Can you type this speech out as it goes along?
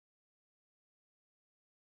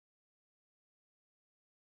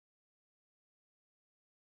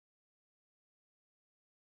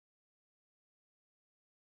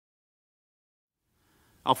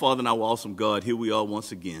Our Father and our awesome God, here we are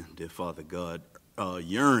once again, dear Father God,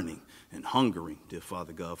 yearning and hungering, dear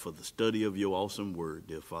Father God, for the study of your awesome word,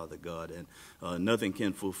 dear Father God. And nothing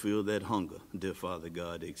can fulfill that hunger, dear Father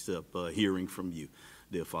God, except hearing from you,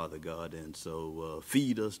 dear Father God. And so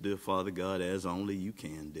feed us, dear Father God, as only you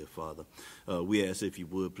can, dear Father. We ask, if you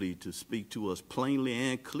would, please, to speak to us plainly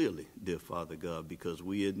and clearly, dear Father God, because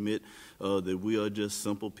we admit that we are just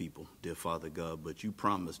simple people, dear Father God. But you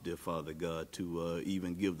promise, dear Father God, to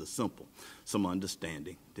even give the simple some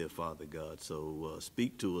understanding, dear Father God. So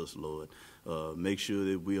speak to us, Lord. Make sure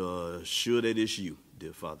that we are sure that it's you,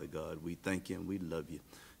 dear Father God. We thank you and we love you.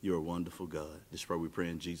 You're a wonderful God. This prayer we pray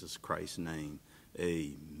in Jesus Christ's name.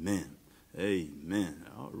 Amen. Amen.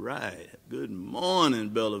 All right. Good morning,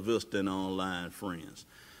 Bella Vista and online friends.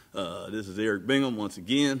 This is Eric Bingham once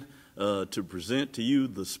again to present to you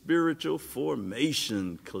the Spiritual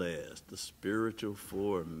Formation class. The Spiritual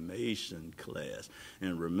Formation class.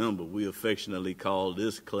 And remember, we affectionately call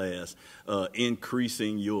this class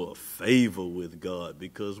Increasing Your Favor with God,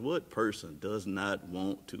 because what person does not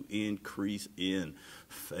want to increase in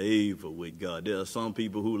favor with God? There are some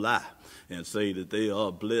people who lie and say that they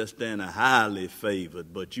are blessed and highly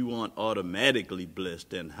favored, but you aren't automatically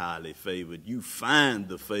blessed and highly favored. You find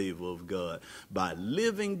the favor of God by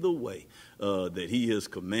living the way that he has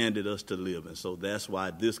commanded us to live. And so that's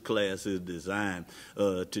why this class is designed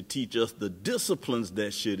to teach us the disciplines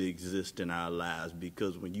that should exist in our lives,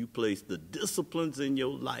 because when you place the disciplines in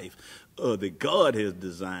your life that God has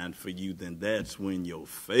designed for you, then that's when your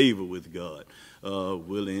favor with God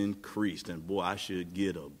will increase. And boy, I should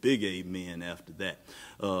get a big amen after that.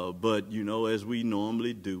 But, you know, as we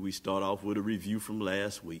normally do, we start off with a review from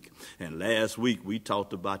last week. And last week we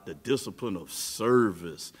talked about the discipline of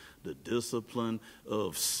service. The discipline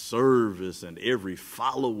of service, and every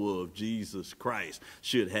follower of Jesus Christ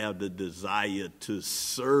should have the desire to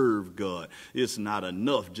serve God. It's not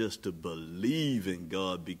enough just to believe in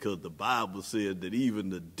God, because the Bible said that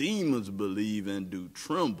even the demons believe and do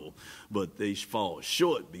tremble, but they fall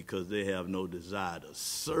short because they have no desire to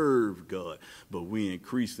serve God. But we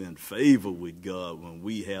increase in favor with God when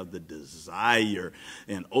we have the desire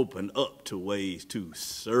and open up to ways to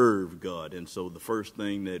serve God. And so the first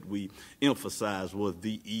thing that we emphasized was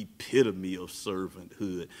the epitome of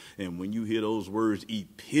servanthood. And when you hear those words,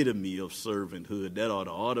 epitome of servanthood, that ought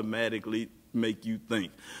to automatically make you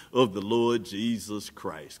think of the Lord Jesus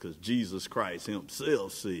Christ, because Jesus Christ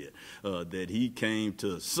himself said that he came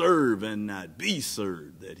to serve and not be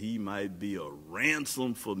served, that he might be a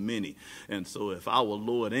ransom for many. And so if our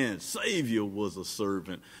Lord and Savior was a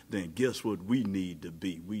servant, then guess what we need to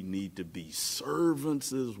be? We need to be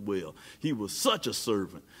servants as well. He was such a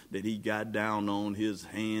servant that he got down on his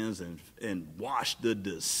hands and washed the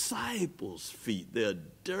disciples' feet, their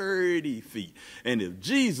dirty feet. And if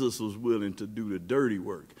Jesus was willing to do the dirty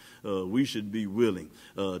work, we should be willing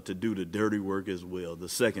to do the dirty work as well. The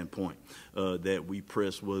second point that we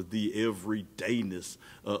pressed was the everydayness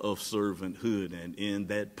of servanthood. And in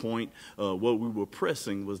that point, what we were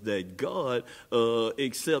pressing was that God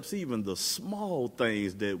accepts even the small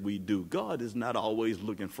things that we do. God is not always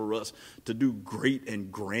looking for us to do great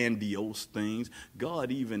and grandiose things.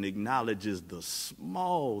 God even acknowledges the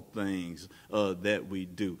small things that we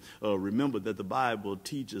do. Remember that the Bible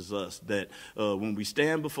teaches us that when we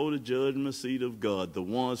stand before the judgment seat of God, the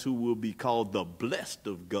ones who will be called the blessed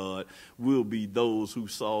of God will be those who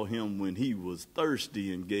saw him when he was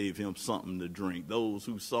thirsty and gave him something to drink. Those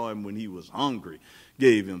who saw him when he was hungry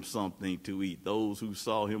gave him something to eat. Those who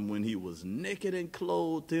saw him when he was naked and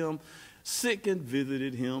clothed him, sick and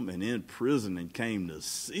visited him, and in prison and came to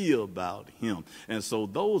see about him. And so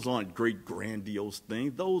those aren't great grandiose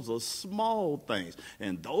things. Those are small things.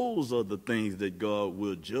 And those are the things that God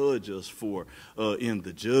will judge us for in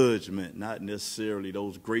the judgment, not necessarily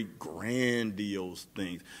those great grandiose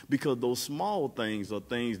things. Because those small things are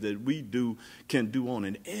things that we can do on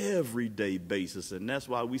an everyday basis. And that's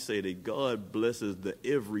why we say that God blesses the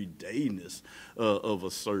everydayness of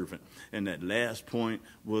a servant. And that last point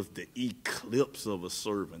was the eclipse of a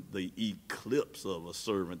servant, the eclipse of a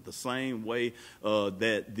servant. The same way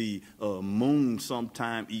that the moon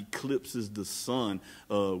sometime eclipses the sun,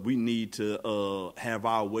 we need to have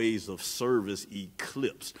our ways of service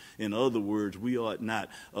eclipsed. In other words, we ought not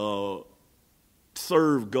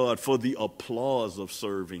serve God for the applause of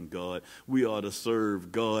serving God. We ought to serve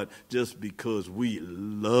God just because we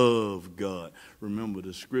love God. Remember,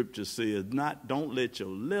 the scripture says, don't let your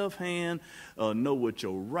left hand know what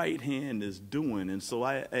your right hand is doing. And so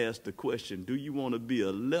I asked the question, do you want to be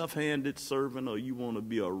a left-handed servant or you want to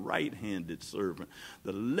be a right-handed servant?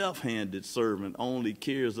 The left-handed servant only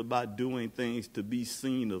cares about doing things to be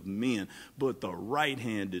seen of men, but the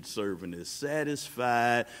right-handed servant is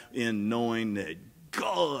satisfied in knowing that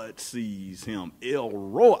God sees him. El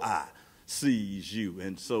Roi sees you.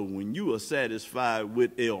 And so when you are satisfied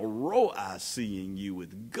with El Roi seeing you,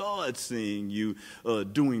 with God seeing you,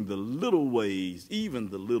 doing the little ways, even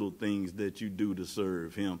the little things that you do to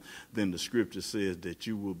serve him, then the scripture says that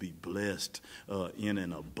you will be blessed in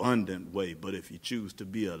an abundant way. But if you choose to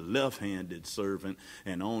be a left-handed servant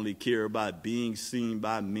and only care about being seen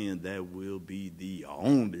by men, that will be the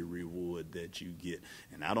only reward that you get.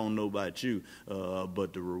 And I don't know about you,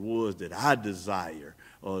 but the rewards that I desire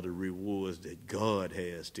are the rewards that God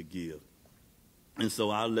has to give. And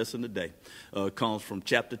so our lesson today comes from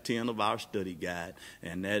chapter 10 of our study guide,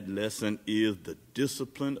 and that lesson is the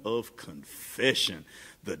discipline of confession.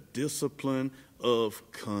 The discipline of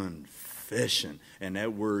confession. And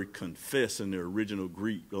that word confess in the original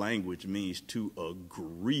Greek language means to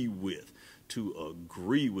agree with.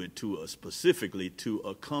 Specifically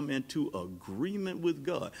to come into agreement with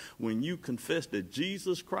God. When you confess that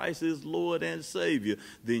Jesus Christ is Lord and Savior,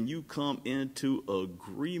 then you come into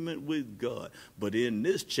agreement with God. But in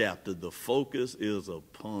this chapter, the focus is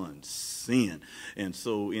upon sin. And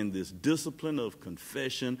so in this discipline of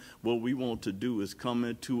confession, what we want to do is come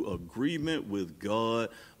into agreement with God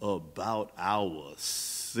about our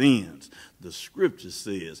sins. The scripture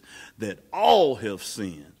says that all have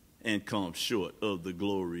sinned and come short of the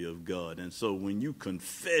glory of God. And so when you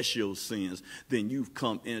confess your sins, then you've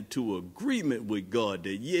come into agreement with God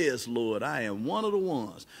that, yes, Lord, I am one of the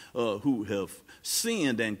ones who have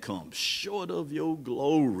sinned and come short of your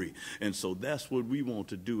glory. And so that's what we want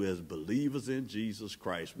to do as believers in Jesus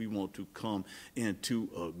Christ. We want to come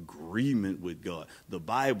into agreement with God. The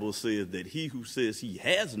Bible says that he who says he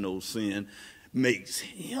has no sin makes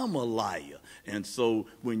him a liar. And so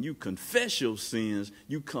when you confess your sins,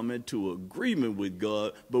 you come into agreement with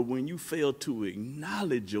God. But when you fail to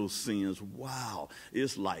acknowledge your sins, wow,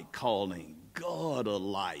 it's like calling God a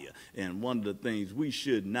liar. And one of the things we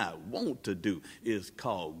should not want to do is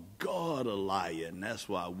call God a liar. And that's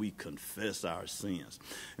why we confess our sins.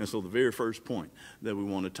 And so the very first point that we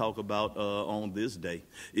want to talk about on this day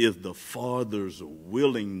is the Father's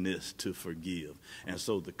willingness to forgive. And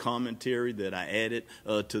so the commentary that I added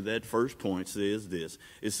to that first point says this.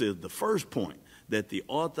 It says the first point that the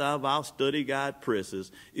author of our study guide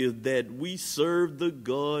presses is that we serve the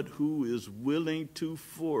God who is willing to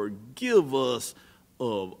forgive us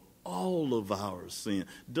of all of our sin.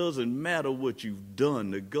 Doesn't matter what you've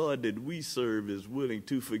done, the God that we serve is willing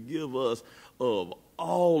to forgive us of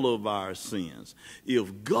all of our sins.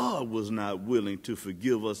 If God was not willing to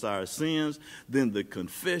forgive us our sins, then the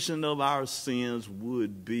confession of our sins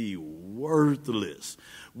would be worthless.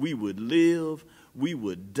 We would live, we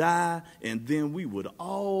would die, and then we would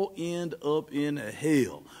all end up in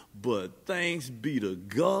hell. But thanks be to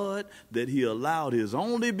God that he allowed his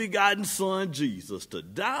only begotten son, Jesus, to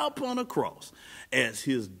die upon a cross as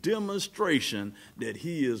his demonstration that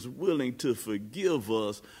he is willing to forgive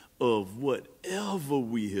us of whatever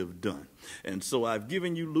we have done. And so I've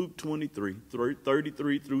given you Luke 23,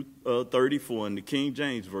 33 through 34 in the King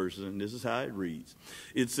James Version, and this is how it reads.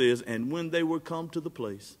 It says, "And when they were come to the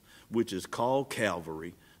place which is called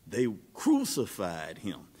Calvary, they crucified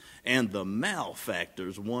him, and the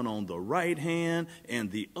malefactors, one on the right hand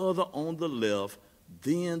and the other on the left.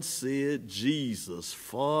 Then said Jesus,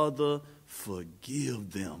 Father,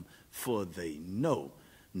 forgive them, for they know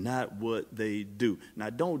not what they do." Now,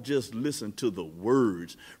 don't just listen to the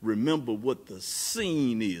words. Remember what the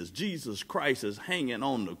scene is. Jesus Christ is hanging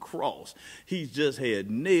on the cross. He's just had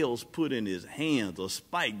nails put in his hands, a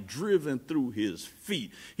spike driven through his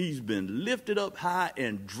feet. He's been lifted up high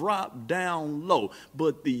and dropped down low.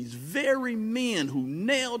 But these very men who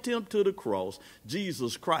nailed him to the cross,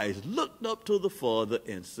 Jesus Christ looked up to the Father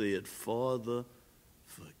and said, Father,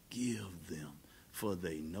 forgive them, for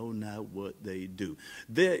they know not what they do.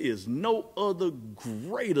 There is no other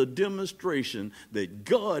greater demonstration that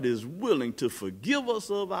God is willing to forgive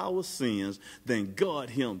us of our sins than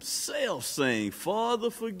God himself saying,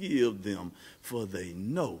 Father, forgive them, for they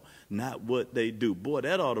know not what they do. Boy,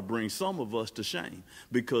 that ought to bring some of us to shame,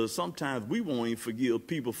 because sometimes we won't even forgive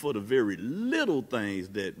people for the very little things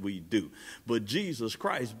that we do. But Jesus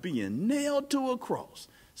Christ, being nailed to a cross,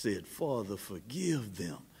 said, Father, forgive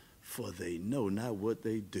them, for they know not what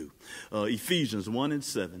they do. Ephesians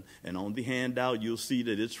 1:7, and on the handout you'll see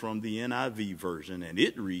that it's from the NIV version, and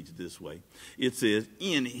it reads this way. It says,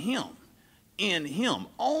 in him,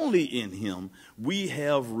 only in him, we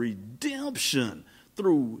have redemption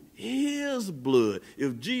through his blood.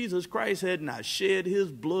 If Jesus Christ had not shed his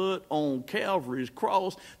blood on Calvary's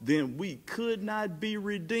cross, then we could not be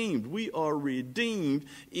redeemed. We are redeemed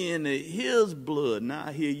in his blood. Now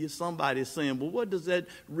I hear you, somebody saying, well, what does that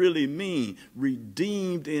really mean?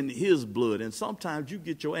 Redeemed in his blood. And sometimes you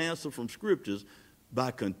get your answer from scriptures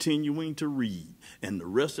by continuing to read. And the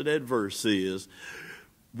rest of that verse says,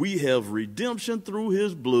 we have redemption through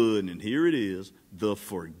his blood, and here it is, the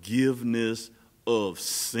forgiveness of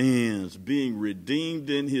sins. Being redeemed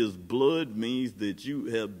in his blood means that you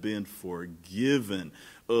have been forgiven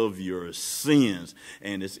of your sins,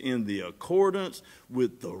 and it's in the accordance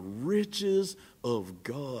with the riches of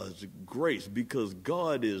God's grace. Because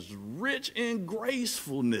God is rich in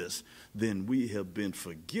gracefulness, then we have been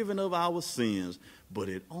forgiven of our sins, but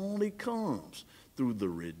it only comes through the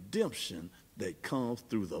redemption that comes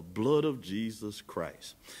through the blood of Jesus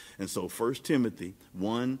Christ. And so 1 Timothy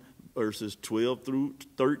 1 verses 12 through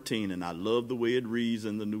 13, and I love the way it reads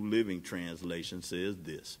in the New Living Translation, says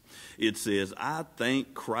this. It says, I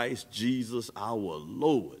thank Christ Jesus our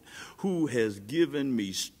Lord, who has given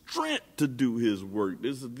me strength to do his work.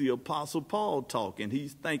 This is the Apostle Paul talking.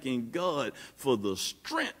 He's thanking God for the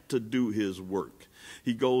strength to do his work.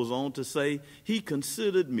 He goes on to say, he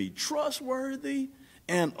considered me trustworthy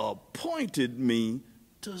and appointed me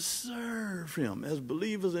to serve him. As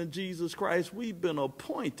believers in Jesus Christ, we've been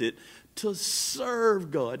appointed to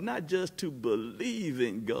serve God, not just to believe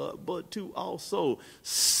in God, but to also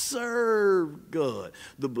serve God.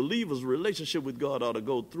 The believer's relationship with God ought to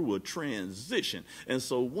go through a transition. And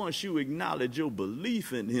so once you acknowledge your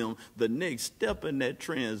belief in him, the next step in that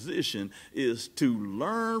transition is to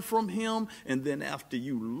learn from him. And then after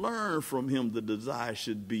you learn from him, the desire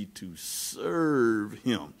should be to serve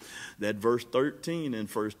him. That verse 13 in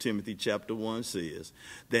 1 Timothy chapter 1 says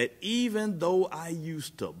that even though I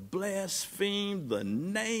used to blaspheme the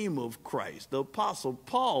name of Christ, the Apostle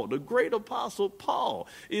Paul, the great Apostle Paul,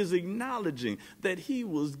 is acknowledging that he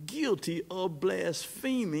was guilty of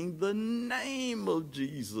blaspheming the name of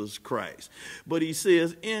Jesus Christ. But he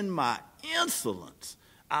says, in my insolence,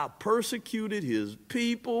 I persecuted his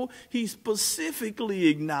people. He specifically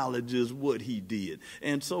acknowledges what he did.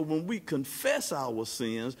 And so when we confess our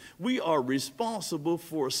sins, we are responsible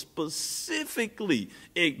for specifically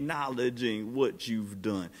acknowledging what you've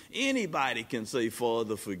done. Anybody can say,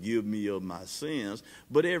 Father, forgive me of my sins.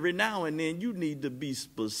 But every now and then you need to be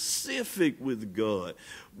specific with God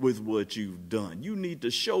with what you've done. You need to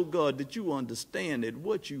show God that you understand that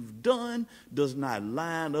what you've done does not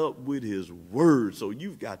line up with his word. So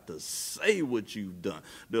you've got to say what you've done.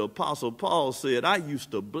 The Apostle Paul said, I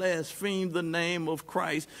used to blaspheme the name of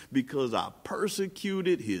Christ because I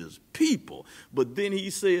persecuted his people. But then he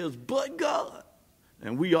says, but God.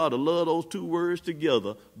 And we ought to love those two words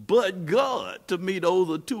together. But God, to me, those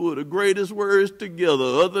are two of the greatest words together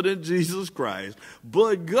other than Jesus Christ.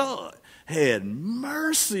 But God had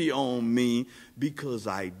mercy on me because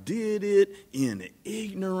I did it in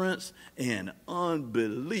ignorance and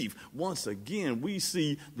unbelief. Once again, we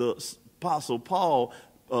see the Apostle Paul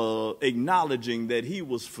acknowledging that he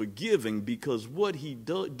was forgiving because what he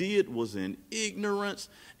did was in ignorance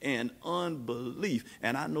and unbelief.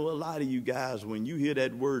 And I know a lot of you guys, when you hear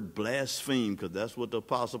that word blaspheme, because that's what the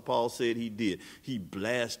Apostle Paul said he did, he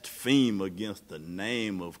blasphemed against the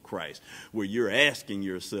name of Christ, where you're asking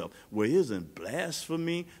yourself, well, isn't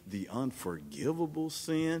blasphemy the unforgivable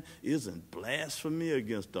sin? Isn't blasphemy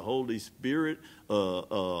against the Holy Spirit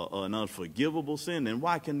an unforgivable sin? And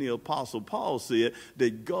why can the Apostle Paul say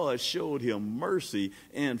that God showed him mercy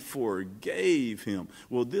and forgave him?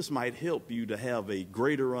 Well, this might help you to have a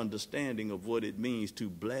greater understanding of what it means to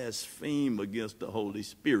blaspheme against the Holy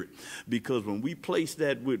Spirit. Because when we place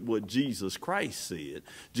that with what Jesus Christ said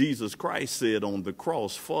on the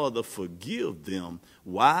cross, Father, forgive them.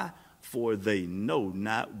 Why? for they know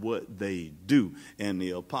not what they do. And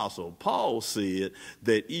the Apostle Paul said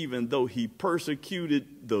that even though he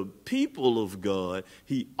persecuted the people of God,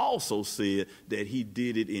 he also said that he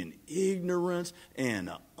did it in ignorance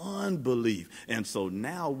and unbelief. And so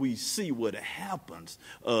now we see what happens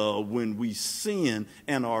when we sin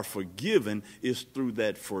and are forgiven is through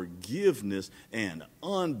that forgiveness and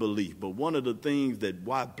unbelief. But one of the things that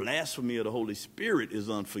why blasphemy of the Holy Spirit is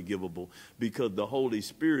unforgivable, because the Holy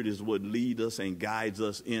Spirit is what leads us and guides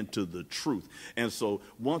us into the truth. And so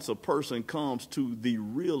once a person comes to the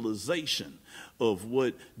realization of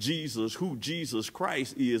who Jesus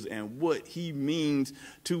Christ is and what he means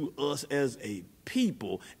to us as a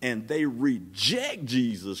people, and they reject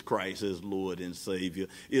Jesus Christ as Lord and Savior,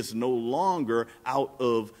 it's no longer out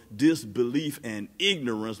of disbelief and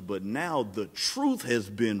ignorance, but now the truth has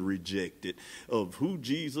been rejected of who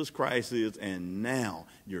Jesus Christ is, and now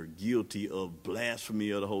you're guilty of blasphemy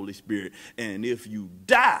of the Holy Spirit. And if you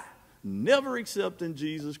die never accepting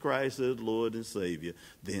Jesus Christ as Lord and Savior,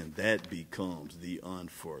 then that becomes the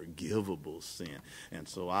unforgivable sin. And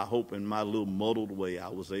so I hope in my little muddled way I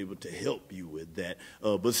was able to help you with that.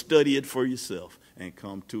 But study it for yourself and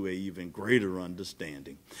come to an even greater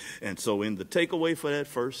understanding. And so in the takeaway for that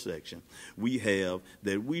first section, we have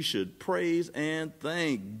that we should praise and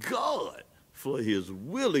thank God for his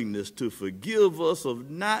willingness to forgive us of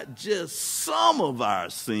not just some of our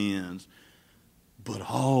sins, but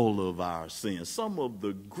all of our sins. Some of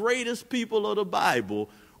the greatest people of the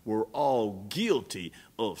Bible were all guilty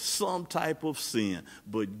of some type of sin,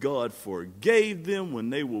 but God forgave them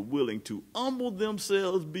when they were willing to humble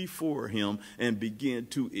themselves before him and begin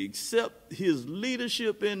to accept his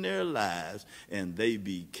leadership in their lives, and they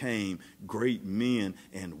became great men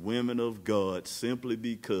and women of God simply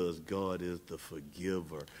because God is the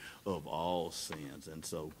forgiver of all sins. And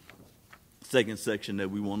so second section that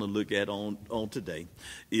we want to look at on today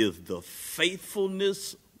is the faithful's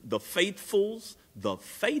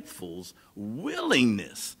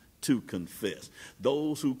willingness to confess.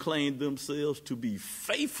 Those who claim themselves to be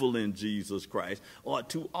faithful in Jesus Christ ought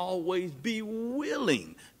to always be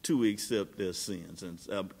willing to accept their sins, and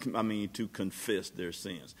to confess their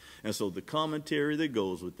sins. And so the commentary that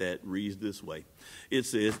goes with that reads this way. It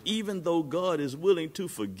says, even though God is willing to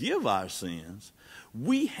forgive our sins,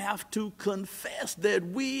 we have to confess that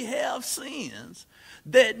we have sins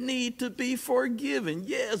that need to be forgiven.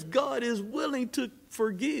 Yes, God is willing to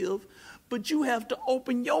forgive, but you have to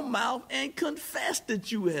open your mouth and confess that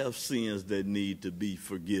you have sins that need to be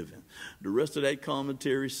forgiven. The rest of that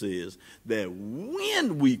commentary says that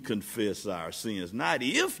when we confess our sins, not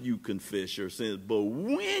if you confess your sins, but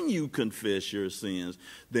when you confess your sins,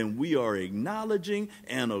 then we are acknowledging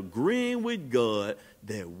and agreeing with God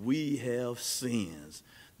that we have sins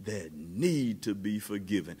that need to be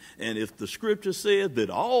forgiven. And if the scripture says that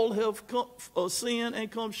all have sinned and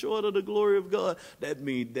come short of the glory of God, that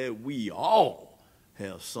means that we all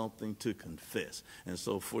have something to confess. And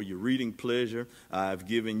so for your reading pleasure, I've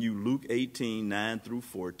given you Luke 18, 9 through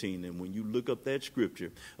 14. And when you look up that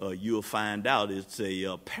scripture, you'll find out it's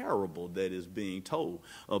a parable that is being told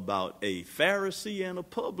about a Pharisee and a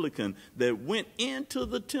publican that went into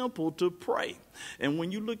the temple to pray. And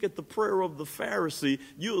when you look at the prayer of the Pharisee,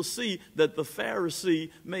 you'll see that the Pharisee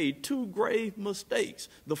made two grave mistakes.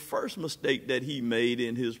 The first mistake that he made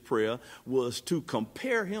in his prayer was to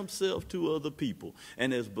compare himself to other people.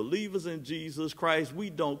 And as believers in Jesus Christ, we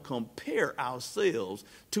don't compare ourselves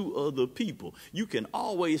to other people. You can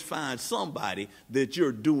always find somebody that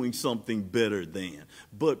you're doing something better than.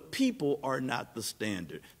 But people are not the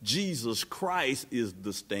standard. Jesus Christ is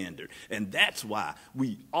the standard. And that's why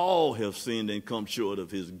we all have sinned and come short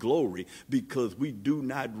of his glory, because we do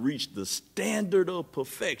not reach the standard of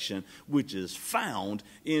perfection which is found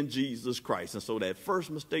in Jesus Christ. And so that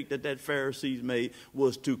first mistake that Pharisee made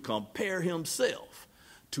was to compare himself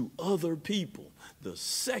to other people. The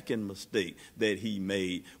second mistake that he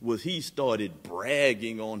made was he started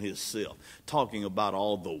bragging on himself, talking about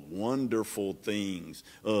all the wonderful things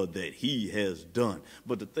that he has done.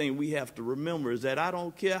 But the thing we have to remember is that I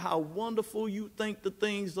don't care how wonderful you think the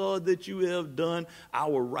things are that you have done,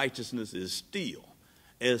 our righteousness is still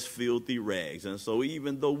as filthy rags. And so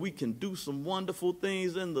even though we can do some wonderful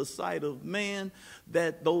things in the sight of man,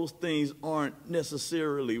 that those things aren't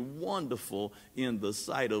necessarily wonderful in the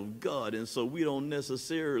sight of God. And so we don't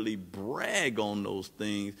necessarily brag on those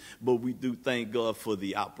things, but we do thank God for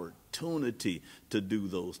the opportunity to do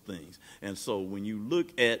those things. And so when you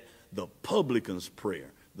look at the publican's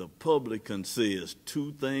prayer, the publican says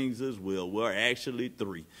two things as well, actually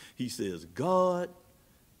three. He says, God,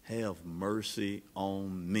 have mercy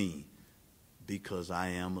on me, because I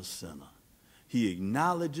am a sinner. He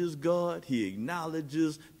acknowledges God. He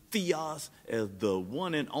acknowledges Theos as the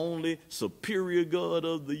one and only superior God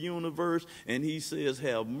of the universe. And he says,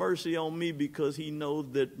 have mercy on me, because he knows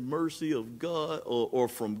that mercy of God or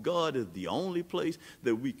from God is the only place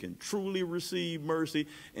that we can truly receive mercy.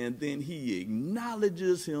 And then he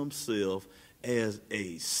acknowledges himself as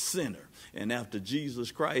a sinner. And after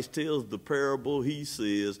Jesus Christ tells the parable, he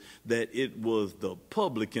says that it was the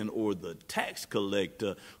publican or the tax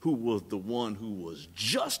collector who was the one who was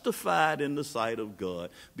justified in the sight of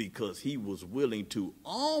God, because he was willing to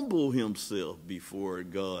humble himself before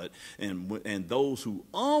God. And those who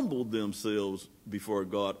humble themselves before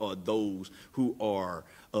God are those who are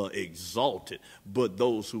exalted. But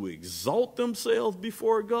those who exalt themselves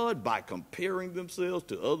before God by comparing themselves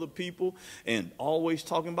to other people and always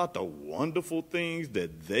talking about the wonderful things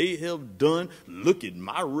that they have done. Look at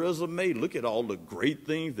my resume. Look at all the great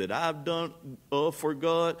things that I've done for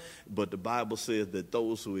God. But the Bible says that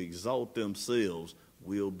those who exalt themselves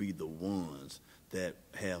will be the ones that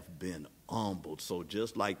have been humbled. So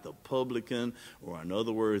just like the publican, or in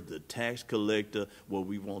other words, the tax collector, what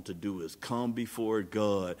we want to do is come before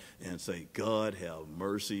God and say, God, have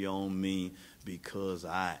mercy on me, because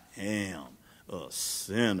I am a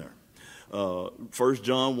sinner. 1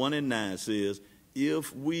 John 1:9 says,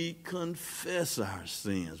 if we confess our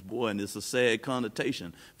sins. Boy, and it's a sad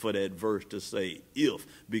connotation for that verse to say if,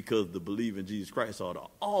 because the believer in Jesus Christ ought to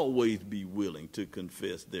always be willing to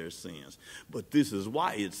confess their sins. But this is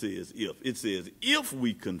why it says if. It says if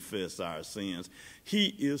we confess our sins, he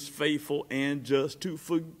is faithful and just to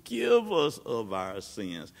forgive us of our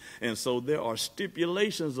sins. And so there are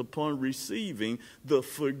stipulations upon receiving the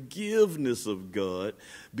forgiveness of God,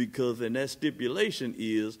 because in that stipulation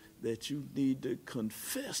is that you need to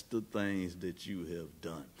confess the things that you have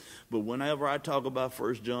done. But whenever I talk about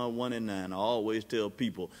 1 John 1:9, I always tell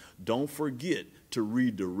people, don't forget to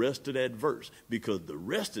read the rest of that verse, because the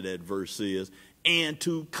rest of that verse says, and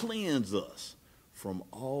to cleanse us from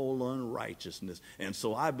all unrighteousness. And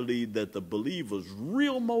so I believe that the believer's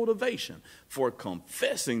real motivation for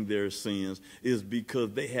confessing their sins is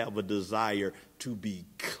because they have a desire to be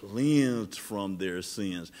cleansed from their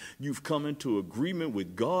sins. You've come into agreement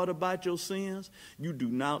with God about your sins. You do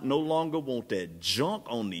no longer want that junk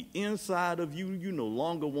on the inside of you. You no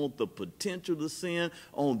longer want the potential to sin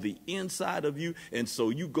on the inside of you. And so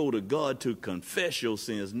you go to God to confess your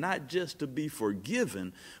sins, not just to be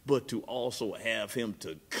forgiven, but to also have him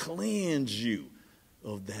to cleanse you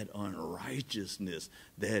of that unrighteousness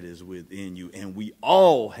that is within you. And we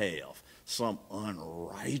all have some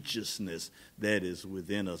unrighteousness that is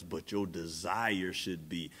within us, but your desire should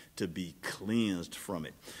be to be cleansed from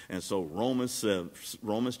it. And so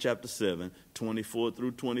Romans chapter 7, 24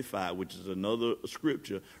 through 25, which is another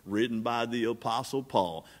scripture written by the Apostle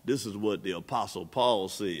Paul. This is what the Apostle Paul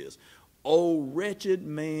says. O wretched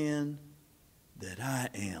man that I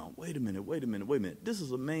am. Wait a minute. This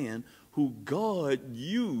is a man who God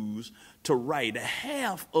used to write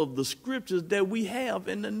half of the scriptures that we have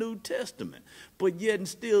in the New Testament. But yet and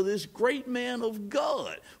still, this great man of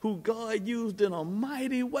God, who God used in a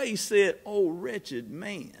mighty way, said, oh, wretched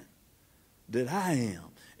man that I am.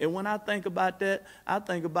 And when I think about that, I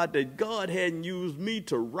think about that God hadn't used me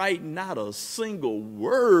to write not a single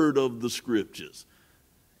word of the scriptures.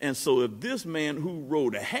 And so if this man who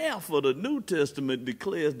wrote half of the New Testament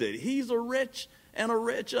declares that he's a wretch and a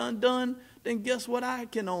wretch undone, then guess what I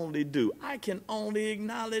can only do? I can only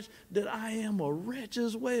acknowledge that I am a wretch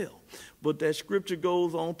as well. But that scripture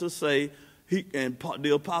goes on to say,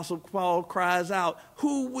 the Apostle Paul cries out,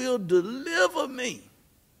 who will deliver me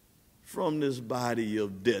from this body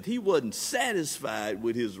of death? He wasn't satisfied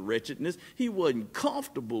with his wretchedness. He wasn't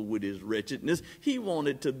comfortable with his wretchedness. He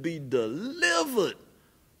wanted to be delivered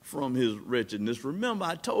from his wretchedness. Remember,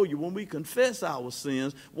 I told you, when we confess our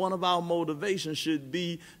sins, one of our motivations should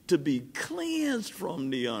be to be cleansed from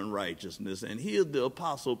the unrighteousness. And here's the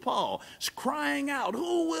Apostle Paul crying out,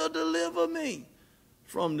 who will deliver me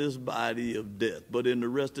from this body of death? But in the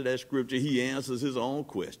rest of that scripture, he answers his own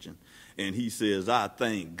question. And he says, I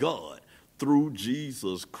thank God through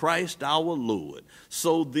Jesus Christ our Lord.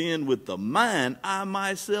 So then with the mind, I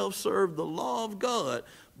myself serve the law of God,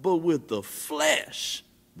 but with the flesh,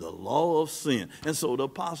 the law of sin. And so the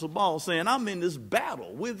Apostle Paul saying, I'm in this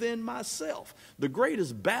battle within myself. The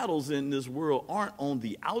greatest battles in this world aren't on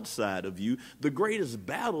the outside of you. The greatest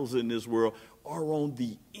battles in this world are on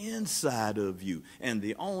the inside of you. And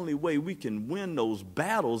the only way we can win those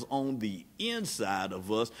battles on the inside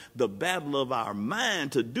of us, the battle of our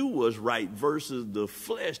mind to do what's right versus the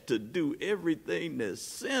flesh to do everything that's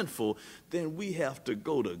sinful, then we have to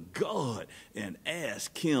go to God and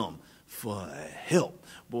ask him for help.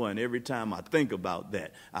 Boy, and every time I think about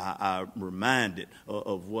that, I'm reminded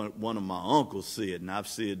of what one of my uncles said, and I've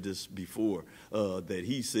said this before, that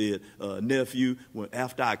he said, nephew,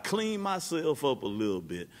 after I clean myself up a little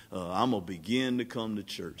bit, I'm going to begin to come to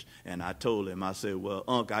church. And I told him, I said, well,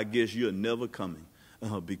 Unc, I guess you're never coming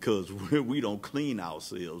because we don't clean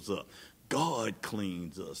ourselves up. God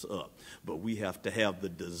cleans us up, but we have to have the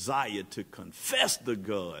desire to confess to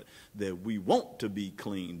God that we want to be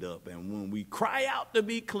cleaned up. And when we cry out to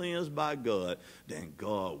be cleansed by God, then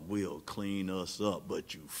God will clean us up.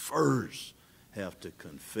 But you first have to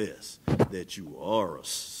confess that you are a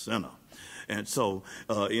sinner. And so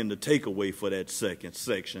in the takeaway for that second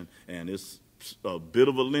section, and it's a bit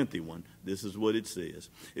of a lengthy one, this is what it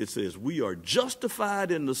says. It says, we are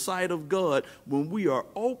justified in the sight of God when we are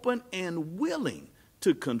open and willing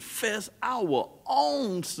to confess our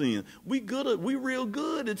own sin. We real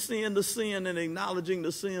good at seeing the sin and acknowledging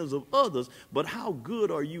the sins of others, but how good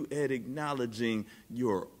are you at acknowledging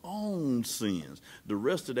your own sins? The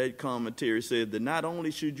rest of that commentary said that not only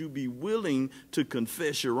should you be willing to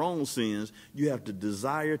confess your own sins, you have to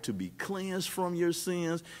desire to be cleansed from your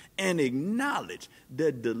sins and acknowledge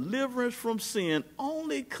that deliverance from sin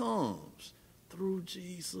only comes through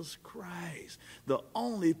Jesus Christ. The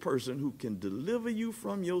only person who can deliver you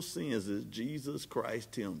from your sins is Jesus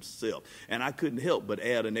Christ himself. And I couldn't help but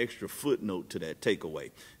add an extra footnote to that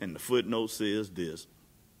takeaway. And the footnote says this: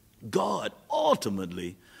 God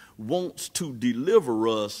ultimately wants to deliver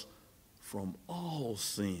us from all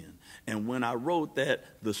sin. And when I wrote that,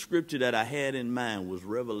 the scripture that I had in mind was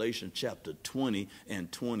Revelation chapter 20 and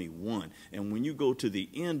 21. And when you go to the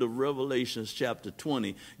end of Revelation chapter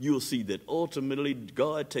 20, you'll see that ultimately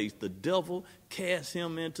God takes the devil, casts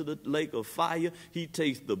him into the lake of fire. He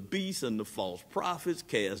takes the beast and the false prophets,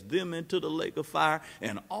 casts them into the lake of fire,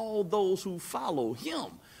 and all those who follow him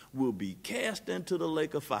will be cast into the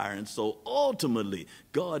lake of fire. And so ultimately,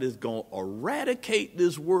 God is going to eradicate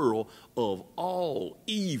this world of all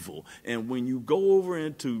evil. And when you go over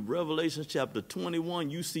into Revelation chapter 21,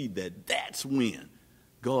 you see that that's when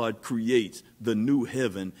God creates the new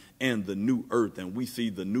heaven and the new earth. And we see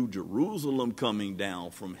the new Jerusalem coming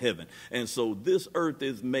down from heaven. And so this earth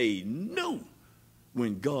is made new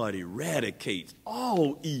when God eradicates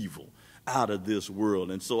all evil out of this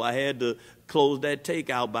world. And so I had to close that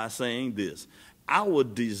take out by saying this: our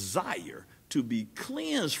desire to be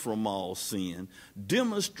cleansed from all sin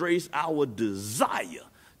demonstrates our desire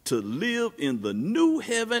to live in the new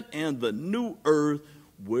heaven and the new earth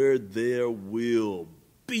where there will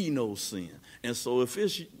be no sin. And so if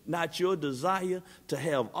it's not your desire to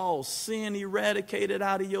have all sin eradicated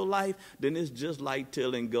out of your life, then it's just like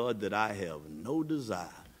telling God that I have no desire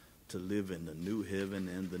to live in the new heaven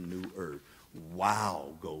and the new earth.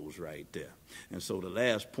 Wow goes right there. And so the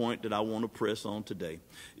last point that I want to press on today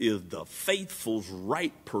is the faithful's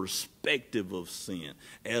right perspective of sin.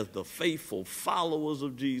 As the faithful followers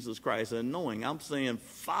of Jesus Christ, and knowing I'm saying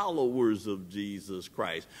followers of Jesus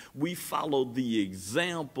Christ, we follow the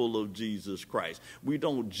example of Jesus Christ. We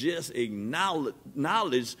don't just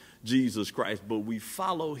acknowledge Jesus Christ, but we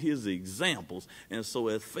follow his examples. And so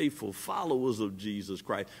as faithful followers of Jesus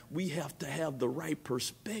Christ, we have to have the right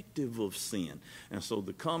perspective of sin. And so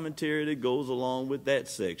the commentary that goes along with that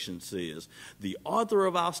section says, the author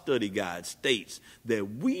of our study guide states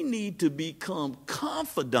that we need to become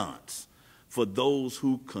confidants for those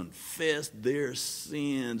who confess their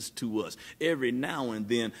sins to us. Every now and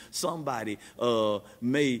then somebody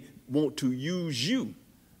may want to use you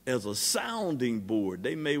as a sounding board.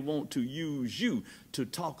 They may want to use you to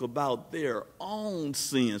talk about their own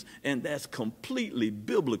sins, and that's completely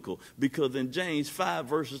biblical, because in James 5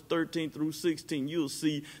 verses 13 through 16, you'll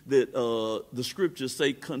see that the scriptures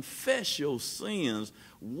say, confess your sins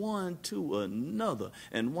one to another.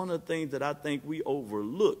 And one of the things that I think we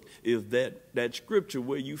overlook is that scripture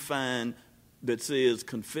where you find that says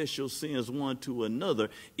confess your sins one to another.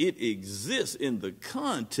 It exists in the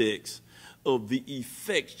context of the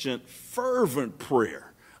effectual, fervent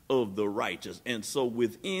prayer of the righteous. And so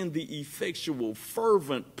within the effectual,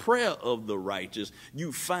 fervent prayer of the righteous,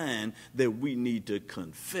 you find that we need to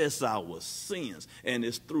confess our sins. And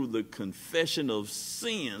it's through the confession of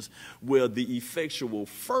sins where the effectual,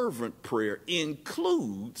 fervent prayer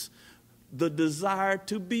includes the desire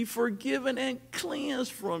to be forgiven and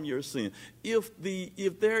cleansed from your sin. If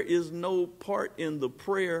there is no part in the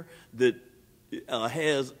prayer that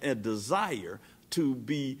has a desire to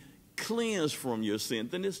be cleansed from your sin,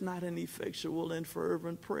 then it's not an effectual and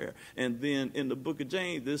fervent prayer. And then in the book of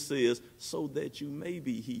James, this says, so that you may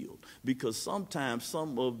be healed. Because sometimes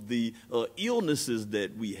some of the illnesses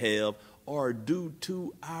that we have are due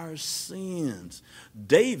to our sins.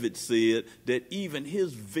 David said that even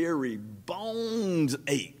his very bones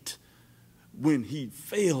ached when he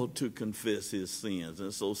failed to confess his sins.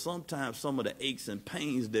 And so sometimes some of the aches and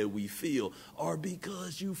pains that we feel are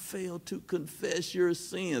because you failed to confess your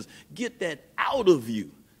sins. Get that out of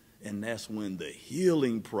you. And that's when the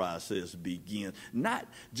healing process begins. Not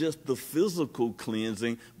just the physical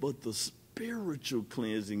cleansing, but the spiritual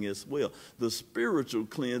cleansing as well. The spiritual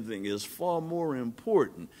cleansing is far more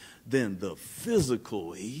important than the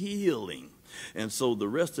physical healing. And so the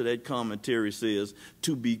rest of that commentary says,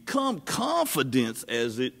 to become confidants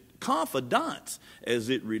as it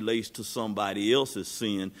relates to somebody else's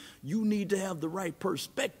sin, you need to have the right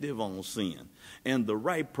perspective on sin. And the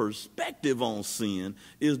right perspective on sin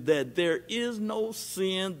is that there is no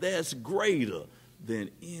sin that's greater than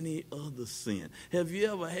any other sin. Have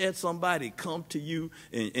you ever had somebody come to you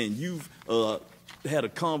and you've had a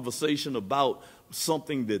conversation about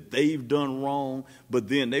something that they've done wrong, but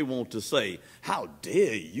then they want to say, how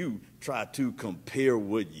dare you try to compare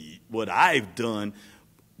what I've done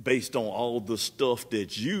based on all the stuff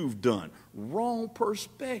that you've done? Wrong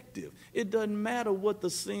perspective. It doesn't matter what the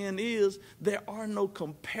sin is. There are no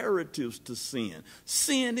comparatives to sin.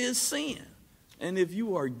 Sin is sin. And if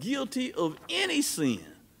you are guilty of any sin,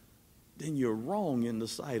 then you're wrong in the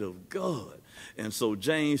sight of God. And so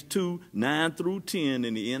James 2:9-10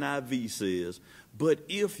 in the NIV says, but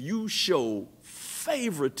if you show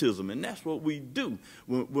favoritism, and that's what we do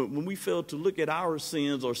when we fail to look at our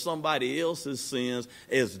sins or somebody else's sins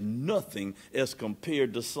as nothing as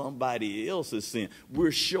compared to somebody else's sin,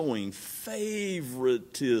 we're showing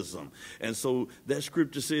favoritism. And so that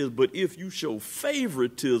scripture says, but if you show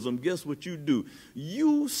favoritism, guess what you do?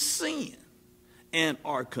 You sin and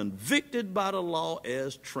are convicted by the law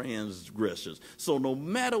as transgressors. So no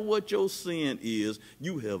matter what your sin is,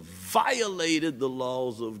 you have violated the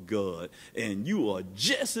laws of God, and you are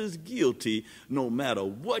just as guilty no matter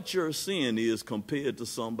what your sin is compared to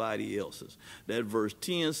somebody else's. That verse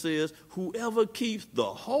 10 says, whoever keeps the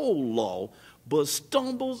whole law but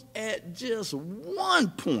stumbles at just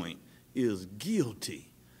one point is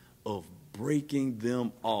guilty of breaking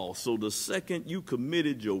them all. So the second you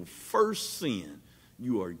committed your first sin,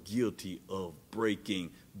 you are guilty of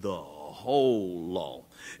breaking the whole law.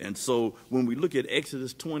 And so when we look at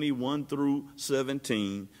Exodus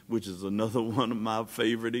 21-17, which is another one of my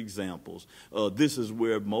favorite examples, this is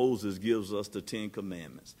where Moses gives us the 10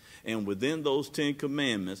 Commandments. And within those 10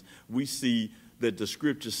 Commandments, we see that the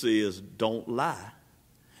scripture says, don't lie.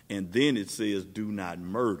 And then it says, do not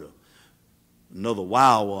murder. Another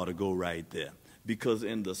wow ought to go right there. Because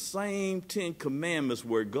in the same 10 Commandments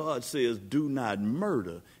where God says do not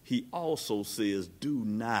murder, he also says do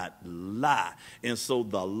not lie. And so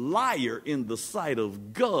the liar in the sight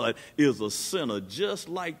of God is a sinner just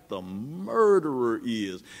like the murderer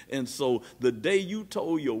is. And so the day you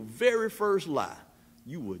told your very first lie,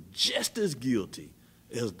 you were just as guilty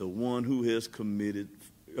as the one who has committed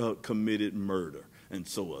murder. And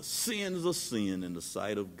so a sin is a sin in the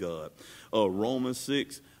sight of God. Romans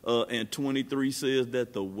 6:23 says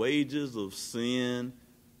that the wages of sin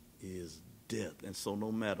is death. And so no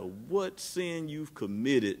matter what sin you've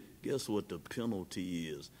committed, guess what the penalty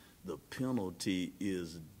is? The penalty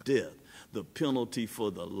is death. The penalty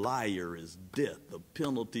for the liar is death. The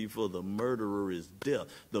penalty for the murderer is death.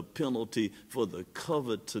 The penalty for the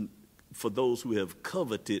for those who have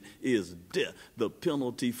coveted is death. The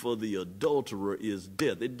penalty for the adulterer is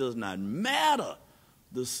death. It does not matter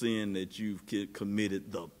the sin that you've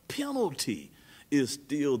committed. The penalty is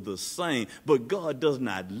still the same. But God does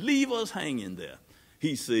not leave us hanging there.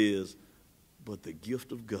 He says, but the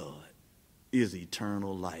gift of God is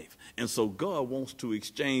eternal life. And so God wants to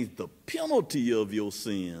exchange the penalty of your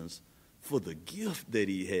sins for the gift that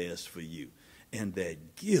he has for you. And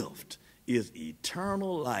that gift is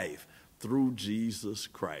eternal life through Jesus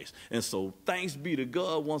Christ. And so thanks be to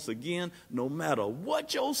God once again, no matter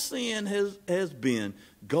what your sin has been,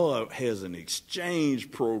 God has an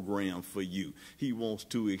exchange program for you. He wants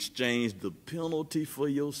to exchange the penalty for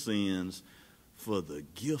your sins for the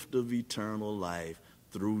gift of eternal life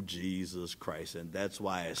through Jesus Christ. And that's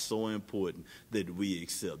why it's so important that we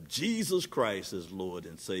accept Jesus Christ as Lord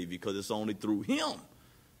and Savior, because it's only through him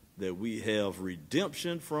that we have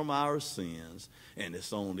redemption from our sins, and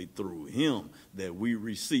it's only through him that we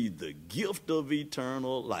receive the gift of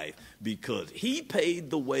eternal life, because he paid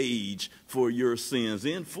the wage for your sins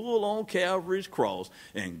in full on Calvary's cross,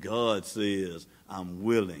 and God says, I'm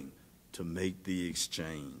willing to make the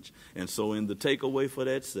exchange. And so in the takeaway for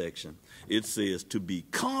that section, it says to be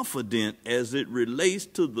confident as it relates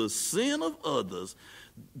to the sin of others,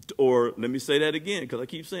 or let me say that again because I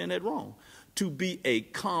keep saying that wrong. To be a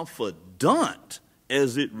confidant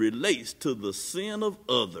as it relates to the sin of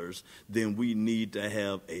others, then we need to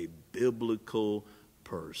have a biblical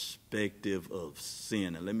perspective of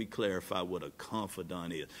sin. And let me clarify what a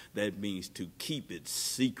confidant is. That means to keep it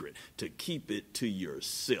secret, to keep it to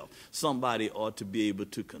yourself. Somebody ought to be able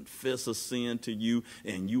to confess a sin to you,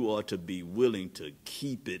 and you ought to be willing to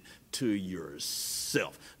keep it to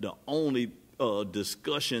yourself. The only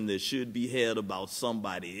discussion that should be had about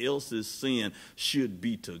somebody else's sin should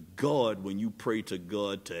be to God when you pray to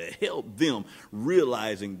God to help them,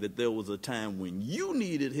 realizing that there was a time when you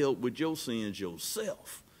needed help with your sins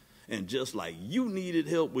yourself. And just like you needed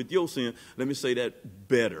help with your sin, let me say that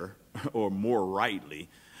better or more rightly,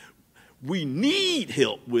 we need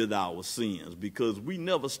help with our sins, because we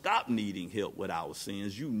never stop needing help with our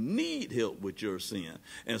sins. You need help with your sin.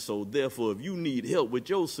 And so therefore, if you need help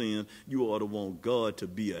with your sin, you ought to want God to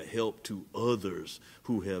be a help to others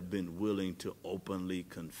who have been willing to openly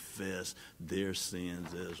confess their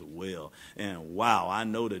sins as well. And wow, I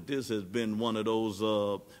know that this has been one of those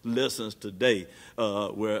lessons today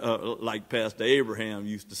where like Pastor Abraham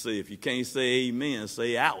used to say, if you can't say amen,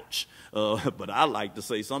 say ouch. But I like to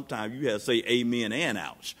say sometimes you have to say amen and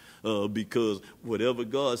ouch, because whatever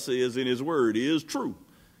God says in his word is true.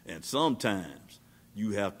 And sometimes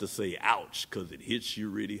you have to say ouch because it hits you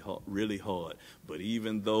really hard. But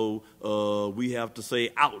even though we have to say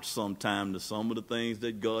ouch sometimes to some of the things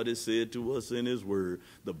that God has said to us in his word,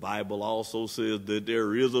 the Bible also says that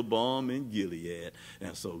there is a balm in Gilead.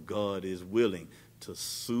 And so God is willing to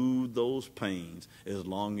soothe those pains as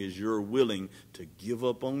long as you're willing to give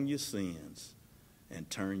up on your sins and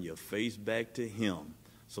turn your face back to him,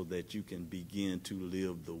 so that you can begin to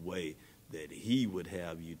live the way that he would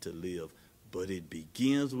have you to live. But it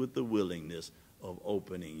begins with the willingness of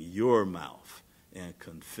opening your mouth and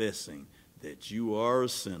confessing that you are a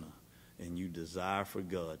sinner and you desire for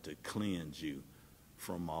God to cleanse you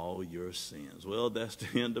from all your sins. Well, that's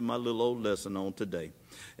the end of my little old lesson on today.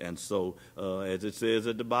 And so, as it says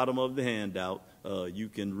at the bottom of the handout, you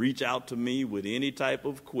can reach out to me with any type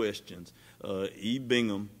of questions. E.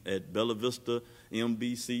 Bingham at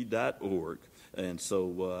BellaVistaMBC.org. And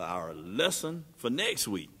so our lesson for next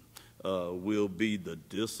week will be the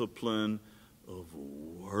discipline of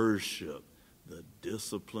worship. The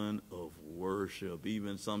discipline of worship.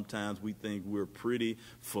 Even sometimes we think we're pretty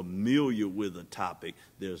familiar with a topic.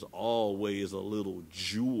 There's always a little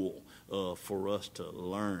jewel for us to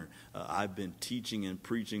learn. I've been teaching and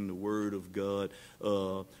preaching the Word of God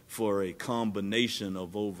for a combination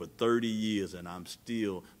of over 30 years, and I'm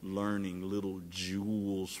still learning little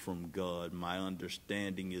jewels from God. My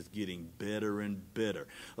understanding is getting better and better.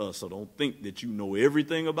 So don't think that you know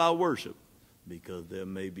everything about worship, because there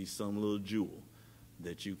may be some little jewel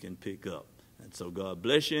that you can pick up. And so God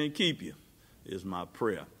bless you and keep you is my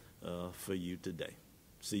prayer for you today.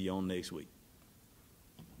 See you on next week.